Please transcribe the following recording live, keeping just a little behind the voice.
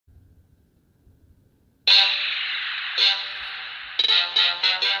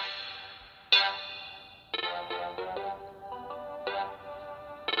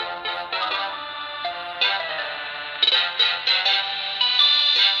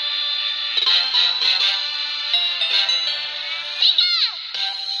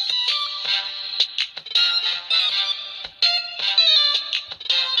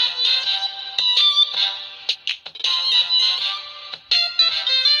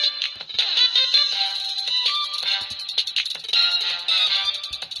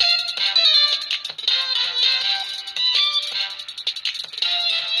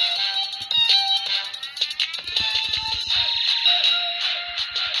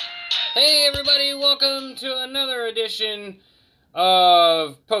Hey everybody, welcome to another edition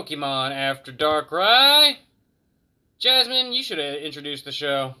of Pokemon After Dark, right? Jasmine, you should have introduced the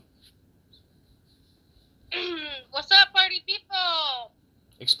show. What's up, party people?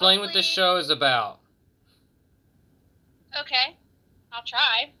 Explain what this show is about. Okay, I'll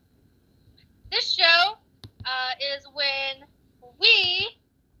try. This show is when we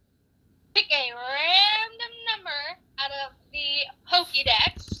pick a random number out of the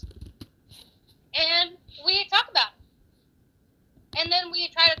Pokédex and we talk about it. And then we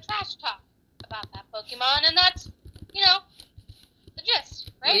try to trash talk about that Pokemon, and that's, the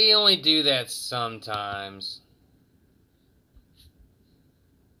gist, right? We only do that sometimes.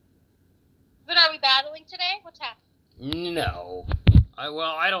 But are we battling today? What's happening? No.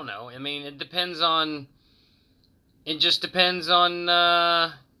 I don't know. I mean, it just depends on,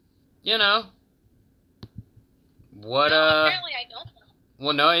 what, apparently I don't know.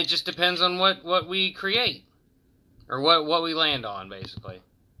 Well, no, it just depends on what we create. Or what we land on, basically.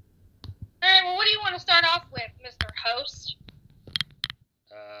 Alright, well, what do you want to start off with, Mr. Host?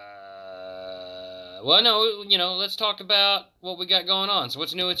 Well, no, let's talk about what we got going on. So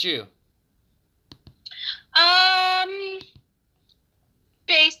what's new with you?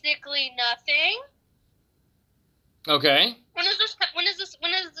 Basically nothing. Okay. When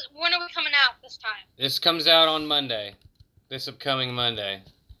are we coming out this time? This comes out on Monday. This upcoming Monday.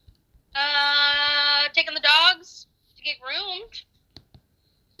 Taking the dogs to get groomed.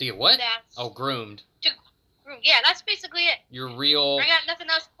 To get what? Groomed. Yeah, that's basically it. Your real... I got nothing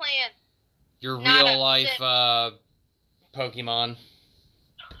else planned. Your real life, Pokemon.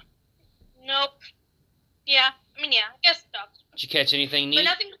 Nope. Yeah, I guess dogs. Did you catch anything neat? But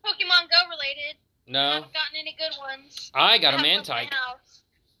nothing Pokemon Go related. No? I haven't gotten any good ones. I got a Mantike.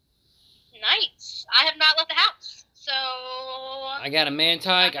 Nice. I have not left the house, so... I got a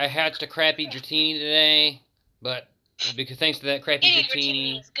Mantike. I hatched a crappy Dratini today, but because thanks to that crappy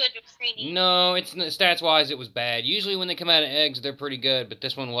Dratini... is good Dratini. No, stats-wise, it was bad. Usually when they come out of eggs, they're pretty good, but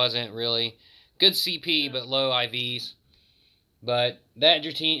this one wasn't really. Good CP, but low IVs. But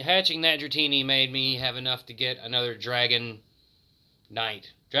hatching that Dratini made me have enough to get another Dragonite.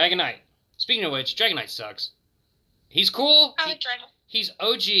 Dragonite. Speaking of which, Dragonite sucks. He's cool. I like Dragonite. He's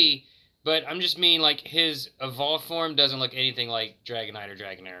OG, but I'm just mean, like, his evolved form doesn't look anything like Dragonite or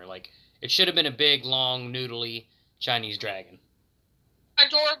Dragonair. Like, it should have been a big, long, noodly Chinese dragon.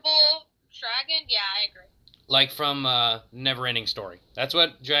 Adorable dragon? Yeah, I agree. Like from Neverending Story. That's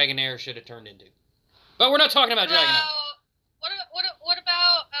what Dragonair should have turned into. But we're not talking about Dragonite. What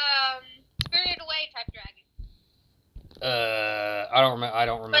about Spirited Away type dragon? I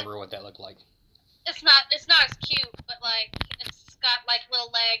don't remember what that looked like. It's not as cute, but like it's got like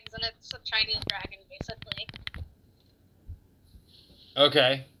little legs and it's a Chinese dragon basically.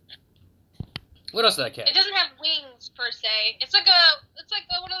 Okay. What else did I catch? It doesn't have wings per se. It's like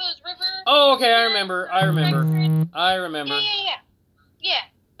one of those river. Oh, okay, I remember. Yeah.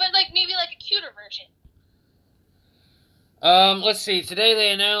 But like maybe like a cuter version. Let's see. Today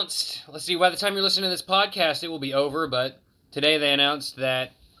they announced. Let's see. By the time you're listening to this podcast, it will be over. But today they announced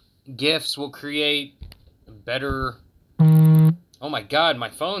that gifts will create better. Oh my God, my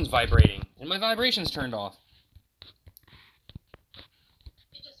phone's vibrating and my vibration's turned off.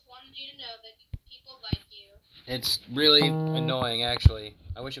 I just wanted you to know that people like you. It's really annoying, actually.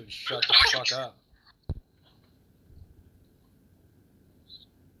 I wish it would shut the fuck up.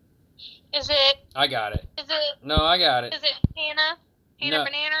 Is it? I got it. Is it? No, I got it. Is it Hannah? No.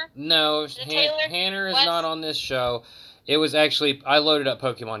 Banana? No, Taylor? Hannah is not on this show. It was actually, I loaded up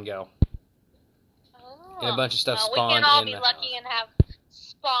Pokemon Go. Oh. And a bunch of stuff We spawned can all in be the lucky and have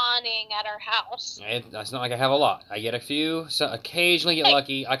spawning at our house. It's not like I have a lot. I get a few, so occasionally get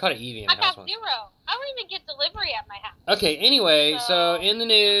lucky. I caught an Eevee in the I house got once. 0. I don't even get delivery at my house. Okay, anyway, so in the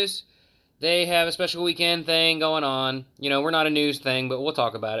news, they have a special weekend thing going on. You know, we're not a news thing, but we'll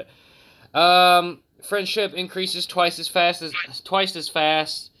talk about it. Friendship increases twice as fast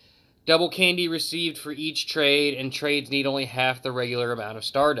Double candy received for each trade, and trades need only half the regular amount of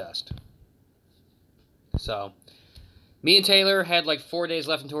Stardust. So, me and Taylor had like 4 days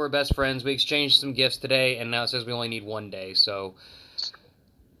left until we're best friends. We exchanged some gifts today, and now it says we only need 1 day. So,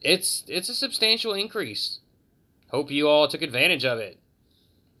 it's a substantial increase. Hope you all took advantage of it.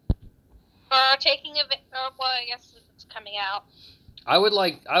 Or taking a well, I guess it's coming out. I would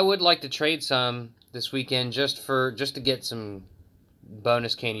like to trade some this weekend just to get some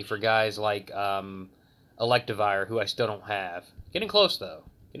bonus candy for guys like Electivire, who I still don't have. Getting close though.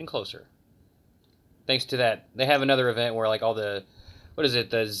 Getting closer. Thanks to that, they have another event where like all the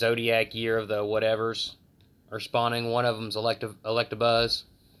the Zodiac year of the whatevers are spawning. One of them's Electabuzz.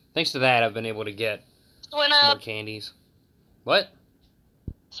 Thanks to that, I've been able to get more candies. What?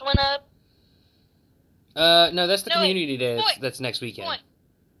 Swinub. No, that's the community day. That's next weekend.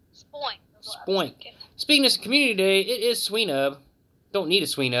 Spoink. Speaking of community day, it is Sweenub. Don't need a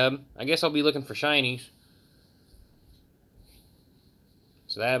Sweenub. I guess I'll be looking for shinies.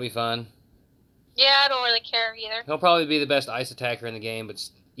 So that'll be fun. Yeah, I don't really care either. He'll probably be the best ice attacker in the game, but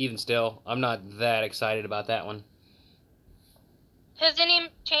even still, I'm not that excited about that one. Has any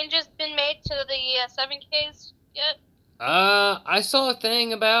changes been made to the 7Ks yet? I saw a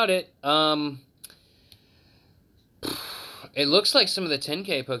thing about it. It looks like some of the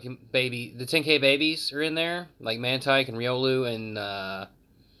 10K the 10K babies are in there, like Mantike and Riolu and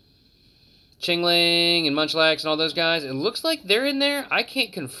Chingling and Munchlax and all those guys. It looks like they're in there. I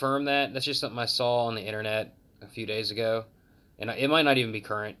can't confirm that. That's just something I saw on the internet a few days ago, and it might not even be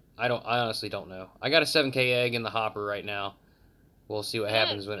current. I honestly don't know. I got a 7K egg in the hopper right now. We'll see what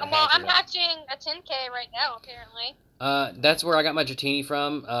happens when it hatches. Well, I'm hatching a 10K right now, apparently. That's where I got my Dratini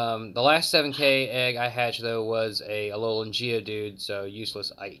from. The last 7K egg I hatched, though, was a Alolan Geodude, so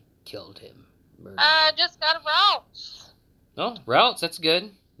useless. I killed him. I just got a Routes. Oh, Routes, that's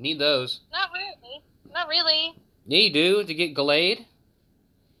good. Need those. Not really. Not really. Yeah, you do, to get Gallade.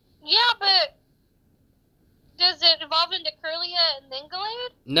 Yeah, but does it evolve into Curlia and then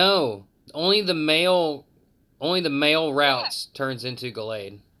Gallade? No. Only the male Routes turns into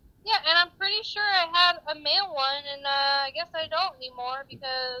Gallade. Yeah, and I'm pretty sure I had a male one, and I guess I don't anymore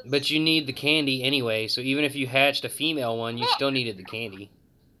because... But you need the candy anyway, so even if you hatched a female one, you still needed the candy.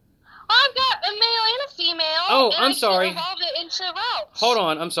 I've got a male and a female. Oh, I'm sorry. I evolved it into Routes. Hold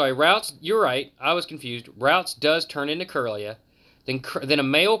on, I'm sorry. Routes, you're right. I was confused. Routes does turn into Curlia. Then a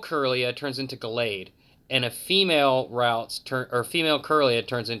male Curlia turns into Gallade, and a female female Curlia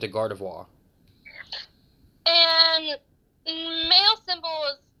turns into Gardevoir. And male symbol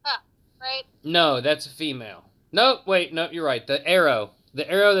is up, right? No, that's a female. No, wait, no, you're right. The arrow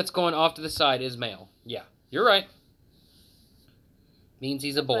that's going off to the side is male. Yeah, you're right. Means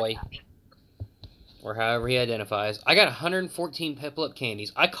he's a boy. Or however he identifies. I got 114 Piplup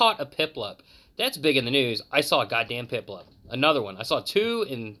candies. I caught a Piplup. That's big in the news. I saw a goddamn Piplup. Another one. I saw 2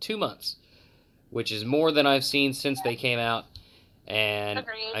 in 2 months. Which is more than I've seen since they came out. And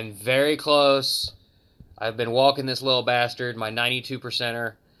Agreed. I'm very close. I've been walking this little bastard, my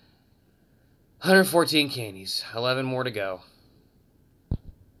 92%er. 114 candies. 11 more to go.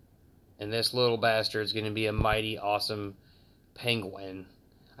 And this little bastard's going to be a mighty awesome penguin.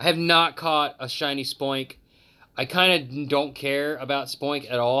 I have not caught a shiny Spoink. I kind of don't care about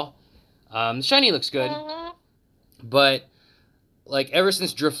Spoink at all. The shiny looks good. But, like, ever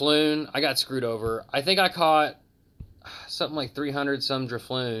since Drifloon, I got screwed over. I think I caught something like 300 some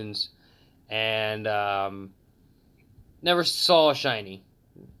Drifloons. And never saw a shiny.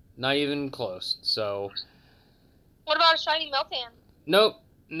 Not even close. So. What about a shiny Meltan? Nope.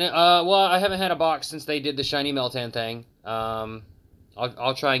 Well, I haven't had a box since they did the shiny Meltan thing.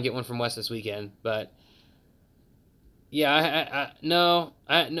 I'll try and get one from West this weekend. But yeah,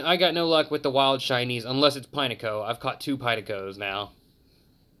 I got no luck with the wild shinies unless it's Pineco. I've caught 2 Pinecos now.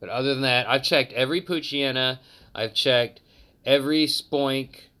 But other than that, I've checked every Poochyena. I've checked every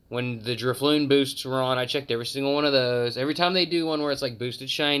Spoink. When the Drifloon boosts were on, I checked every single one of those. Every time they do one where it's like boosted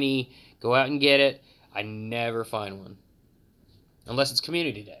shiny, go out and get it. I never find one. Unless it's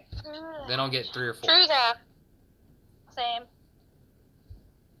community day. Then I'll get 3 or 4. True that. Same.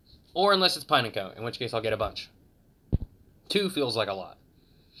 Or unless it's Pineco, in which case I'll get a bunch. 2 feels like a lot.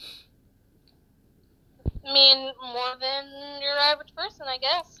 I mean, more than your average person, I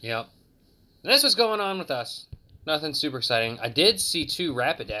guess. Yep. And that's what's going on with us. Nothing super exciting. I did see 2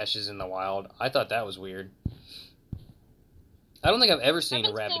 Rapidashes in the wild. I thought that was weird. I don't think I've ever seen a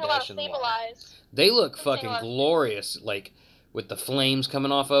Rapidash in the wild. They look fucking glorious, like, with the flames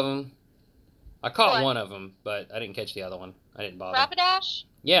coming off of them. I caught one of them, but I didn't catch the other one. I didn't bother. Rapidash?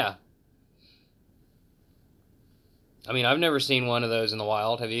 Yeah. I mean, I've never seen one of those in the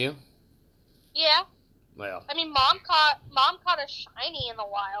wild. Have you? Yeah. Well, I mean, Mom caught a shiny in the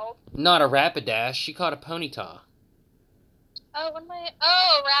wild. not a Rapidash. She caught a Ponyta. Oh, what am I?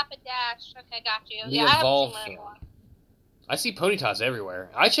 Oh, Rapidash. Okay, got you. The Yeah, I haven't seen evolved one in a form. while. I see Ponytas everywhere.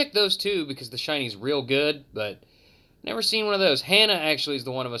 I check those too because the shiny's real good, but never seen one of those. Hannah actually is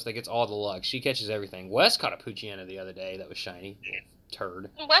the one of us that gets all the luck. She catches everything. Wes caught a Poochyena the other day that was shiny. Turd.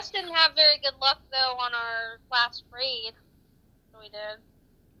 Wes didn't have very good luck, though, on our last raid. We did.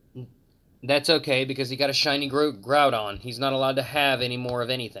 That's okay because he got a shiny Groudon. He's not allowed to have any more of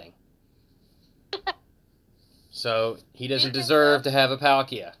anything. So he doesn't deserve to have a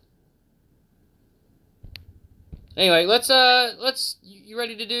Palkia. Anyway, let's. You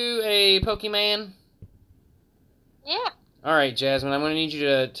ready to do a Pokemon? Yeah. All right, Jasmine. I'm gonna need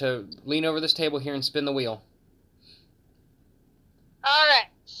you to lean over this table here and spin the wheel. All right,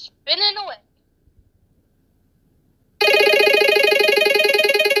 spinning away.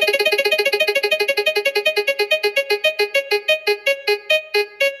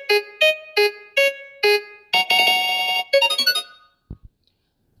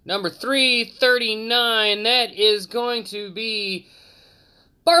 Number 339. That is going to be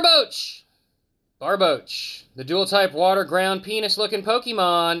Barboach. Barboach, the dual-type water-ground penis-looking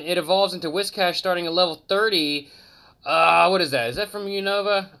Pokemon. It evolves into Whiscash starting at level 30. What is that? Is that from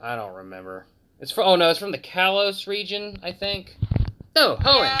Unova? I don't remember. It's from the Kalos region, I think. No,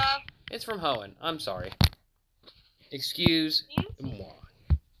 Hoenn. Yeah. It's from Hoenn. I'm sorry. Excuse moi.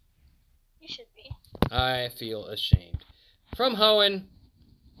 You should be. I feel ashamed. From Hoenn,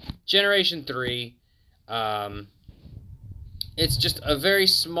 Generation 3. It's just a very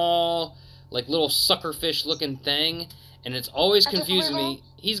small, like, little suckerfish looking thing, and it's always confusing me.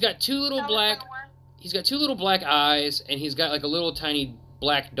 He's got two little black eyes, and he's got like a little tiny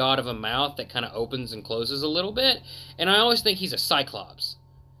black dot of a mouth that kind of opens and closes a little bit, and I always think he's a Cyclops.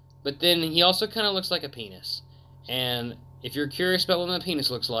 But then he also kind of looks like a penis. And if you're curious about what a penis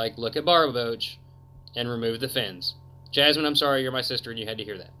looks like, look at Barboach and remove the fins. Jasmine, I'm sorry, you're my sister and you had to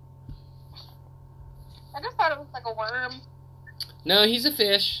hear that. I just thought it was like a worm. No, he's a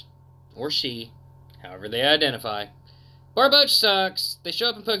fish. Or she. However they identify. Barboach sucks. They show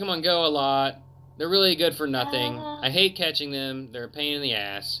up in Pokemon Go a lot. They're really good for nothing. I hate catching them. They're a pain in the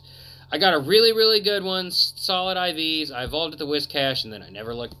ass. I got a really, really good one. Solid IVs. I evolved at the Whiscash, and then I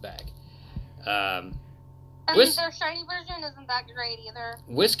never looked back. I think their shiny version isn't that great either.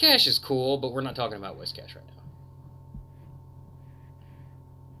 Whiscash is cool, but we're not talking about Whiscash right now.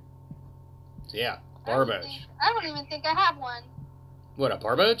 So yeah, Barboach. I don't even think I have one. What, a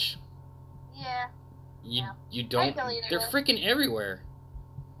Barboach? Yeah. You don't? They're freaking everywhere.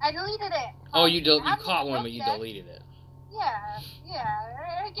 I deleted it. Oh, you caught one, but you deleted it. Yeah.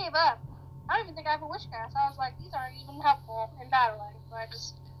 I gave up. I don't even think I have a Wishcast. I was like, these aren't even helpful in battling. So I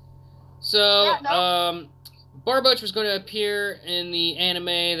just... So, Barboach was going to appear in the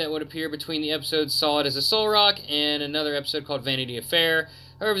anime that would appear between the episodes Solid as a Soul Rock and another episode called Vanity Affair.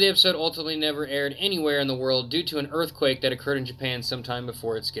 However, the episode ultimately never aired anywhere in the world due to an earthquake that occurred in Japan sometime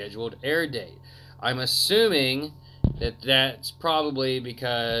before its scheduled air date. I'm assuming that that's probably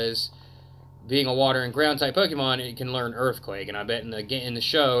because being a water and ground type Pokemon, it can learn Earthquake, and I bet in the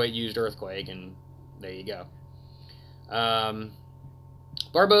show it used Earthquake, and there you go.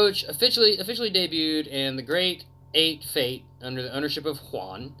 Barboach officially debuted in the Great 8 Fate under the ownership of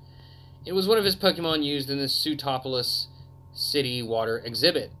Juan. It was one of his Pokemon used in the Sutopolis City Water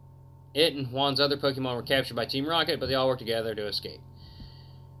exhibit. It and Juan's other Pokemon were captured by Team Rocket, but they all worked together to escape.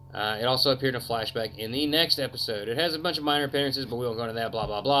 It also appeared in a flashback in the next episode. It has a bunch of minor appearances, but we won't go into that, blah,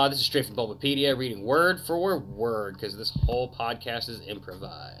 blah, blah. This is straight from Bulbapedia, reading word for word, because this whole podcast is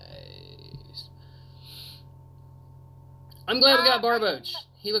improvised. I'm glad we got Barboach.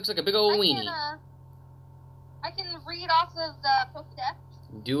 He looks like a big old weenie. I can read off of the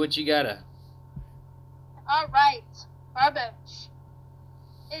Pokédex. Do what you gotta. Alright, Barboach.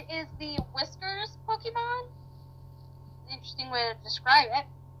 It is the Whiskers Pokemon. Interesting way to describe it.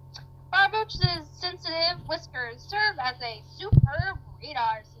 Barboach's sensitive whiskers serve as a superb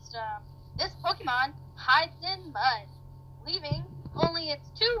radar system. This Pokemon hides in mud, leaving only its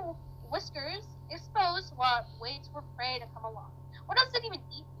two whiskers exposed while it waits for prey to come along. What does it even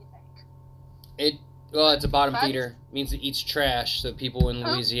eat, you think? It's a bottom feeder. It means it eats trash, so people in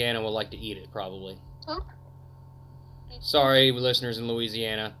Louisiana will like to eat it, probably. Poop? Sorry, listeners in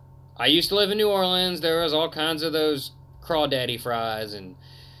Louisiana. I used to live in New Orleans. There was all kinds of those crawdaddy fries, and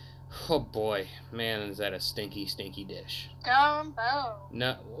oh boy, man, is that a stinky, stinky dish. Gumbo.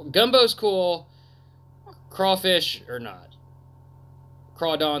 No, gumbo's cool. Crawfish or not.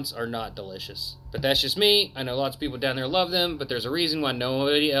 Crawdonts are not delicious. But that's just me. I know lots of people down there love them, but there's a reason why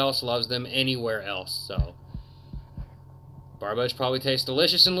nobody else loves them anywhere else. So, Barboach probably tastes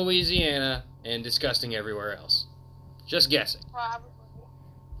delicious in Louisiana and disgusting everywhere else. Just guessing. Probably.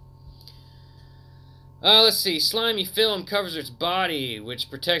 Let's see. Slimy film covers its body, which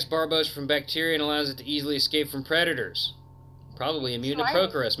protects Barboach from bacteria and allows it to easily escape from predators. Probably immune to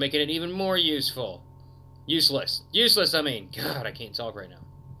Prochorus, making it even more useful. Useless. Useless, I mean. God, I can't talk right now.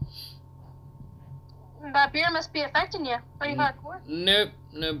 That beer must be affecting you pretty hardcore. Nope,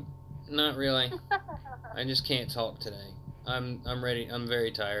 not really. I just can't talk today. I'm ready. I'm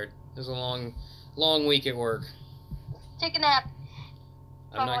very tired. It was a long week at work. Take a nap.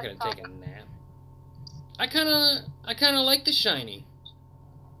 I'm not gonna take a nap. I kind of like the shiny.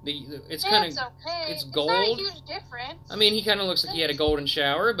 It's kind of okay. It's gold. It's not a huge difference. I mean, he kind of looks like he had a golden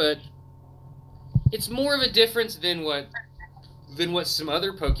shower, but it's more of a difference than what some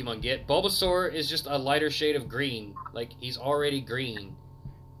other Pokemon get. Bulbasaur is just a lighter shade of green. Like, he's already green.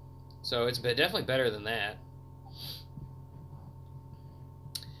 So it's definitely better than that.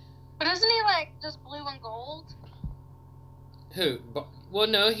 But isn't he, like, just blue and gold? Who? Well,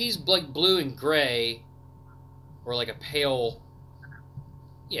 no, he's, like, blue and gray. Or, like, a pale...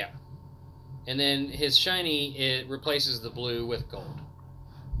 Yeah. And then his shiny, it replaces the blue with gold.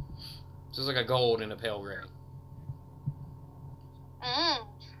 So it's like a gold and a pale gray.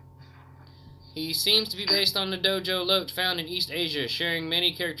 He seems to be based on the Dojo Lote found in East Asia, sharing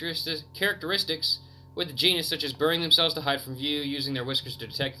many characteristics with the genus, such as burying themselves to hide from view, using their whiskers to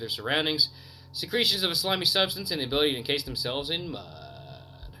detect their surroundings, secretions of a slimy substance, and the ability to encase themselves in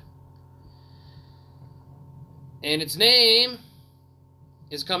mud. And its name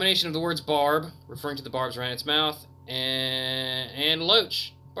is a combination of the words barb, referring to the barbs around its mouth, and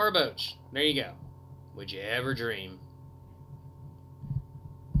loach, Barboach. There you go. Would you ever dream?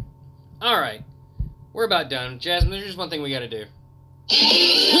 Alright. We're about done. Jasmine, there's just one thing we gotta do.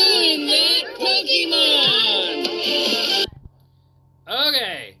 Win that Pokemon!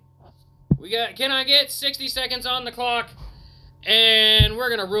 Okay. Can I get 60 seconds on the clock? And we're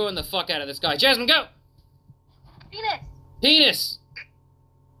gonna ruin the fuck out of this guy. Jasmine, go! Penis! Penis!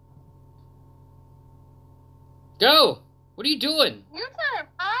 Go! What are you doing? You said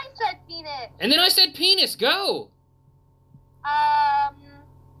I said penis. And then I said penis. Go!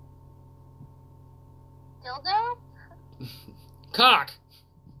 Dildo? Cock.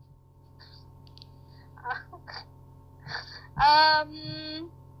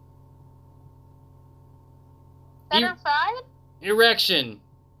 Better fried? Erection.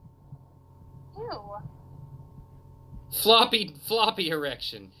 Ew. Floppy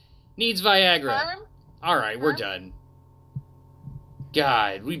erection. Needs Viagra. Sperm? Alright, we're done.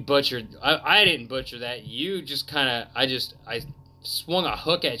 God, we butchered. I didn't butcher that. You just kind of... I swung a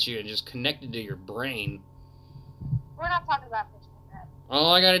hook at you and just connected to your brain. We're not talking about fish like that.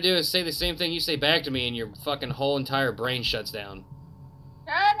 All I gotta do is say the same thing you say back to me and your fucking whole entire brain shuts down.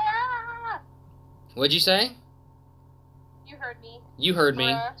 Shut up! What'd you say? You heard me. You heard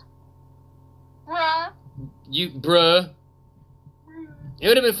me. Bruh. Bruh. It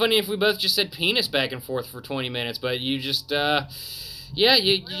would have been funny if we both just said penis back and forth for 20 minutes, but you just, yeah,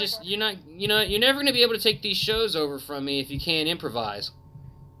 you're never going to be able to take these shows over from me if you can't improvise.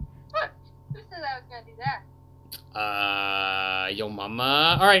 What? Who said I was going to do that? Yo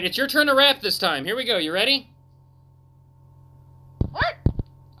mama. Alright, it's your turn to rap this time. Here we go. You ready? What?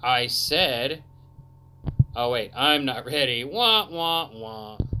 I said... Oh, wait. I'm not ready. Wah, wah,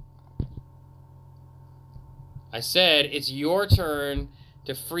 wah. I said it's your turn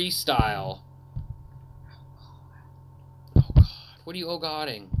to freestyle. Oh, God. What are you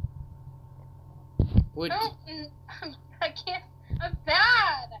oh-godding? What? I can't. I'm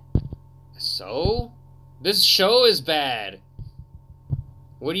bad. So? This show is bad.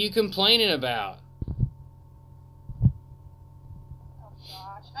 What are you complaining about? Oh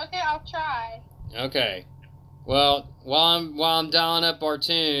gosh. Okay, I'll try. Okay. Well, while I'm dialing up our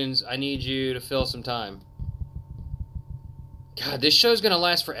tunes, I need you to fill some time. God, this show's gonna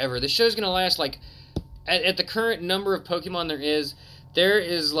last forever. This show's gonna last like at the current number of Pokemon there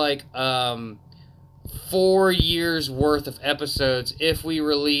is like 4 years worth of episodes if we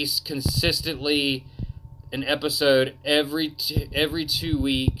release consistently an episode every 2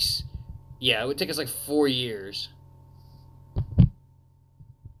 weeks. Yeah, it would take us like 4 years.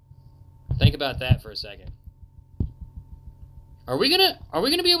 Think about that for a second. Are we gonna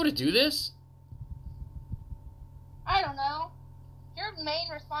be able to do this? I don't know. Your main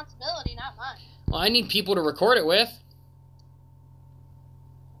responsibility, not mine. Well, I need people to record it with.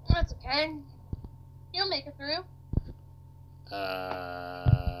 That's okay. You'll make it through.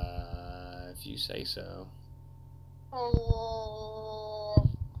 If you say so. Oh.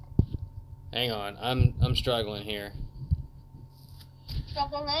 Hang on, I'm struggling here.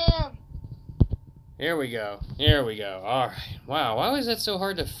 Struggling. Here we go. Here we go. All right. Wow. Why was that so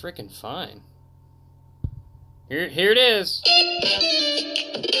hard to frickin' find? Here it is. All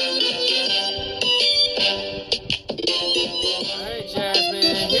right,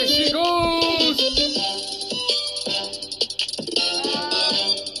 Jasmine. Here she goes.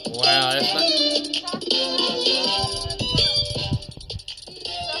 Wow, that's not.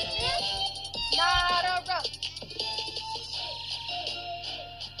 Not a roach.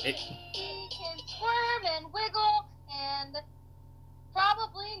 It, He can squirm and wiggle and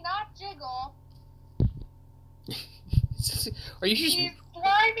probably not jiggle. are you just? He's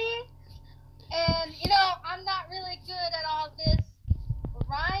slimy, and I'm not really good at all this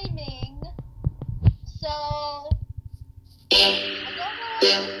rhyming, so I don't know what to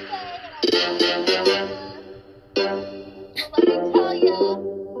say, and I'm so let me tell you.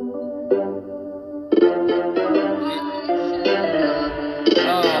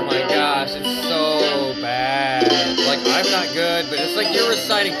 Oh my gosh, it's so bad. Like I'm not good, but it's like you're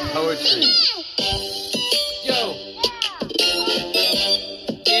reciting poetry. Yo.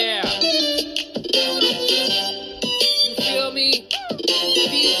 Yeah. You feel me?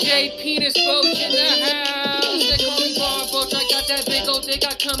 DJ Penis Boach in the house. They call me Barboach. I got that big old dick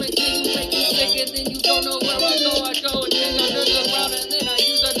I come into you, make you sick, and then you don't know where I go and dig under the ground, and then I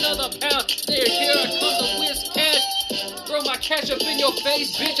use another pound. There, here I come the whiz cash. Throw my ketchup in your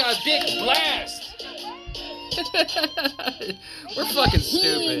face, bitch. I dick blast. We're fucking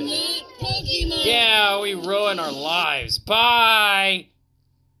stupid. Yeah, we ruin our lives. Bye.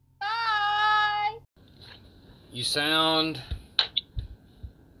 Bye. You sound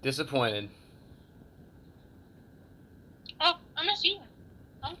disappointed. Oh, I miss you.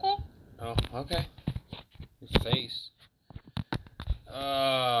 I'm cool. Oh, okay. Your face.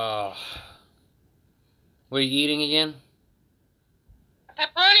 What are you eating again? A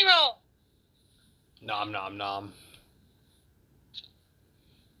pepperoni roll. Nom nom nom. It's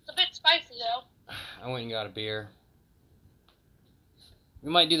a bit spicy though. I went and got a beer. We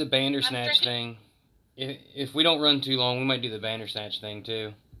might do the Bandersnatch thing. If we don't run too long, we might do the Bandersnatch thing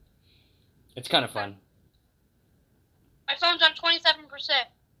too. It's kind of fun. My phone's on 27%.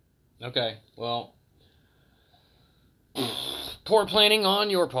 Okay, well, poor planning on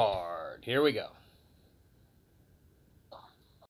your part. Here we go.